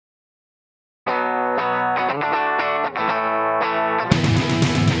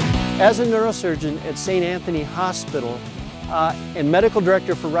As a neurosurgeon at St. Anthony Hospital and medical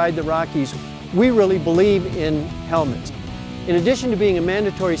director for Ride the Rockies, we really believe in helmets. In addition to being a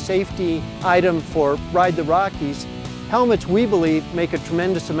mandatory safety item for Ride the Rockies, helmets, we believe, make a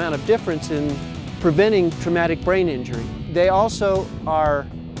tremendous amount of difference in preventing traumatic brain injury. They also are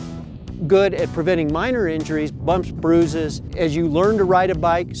good at preventing minor injuries, bumps, bruises, as you learn to ride a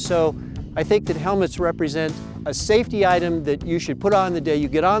bike. So I think that helmets represent a safety item that you should put on the day you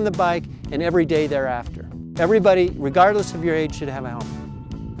get on the bike and every day thereafter. Everybody, regardless of your age, should have a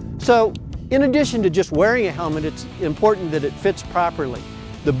helmet. So in addition to just wearing a helmet, it's important that it fits properly.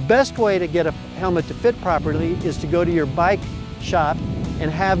 The best way to get a helmet to fit properly is to go to your bike shop and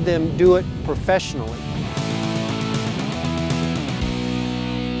have them do it professionally.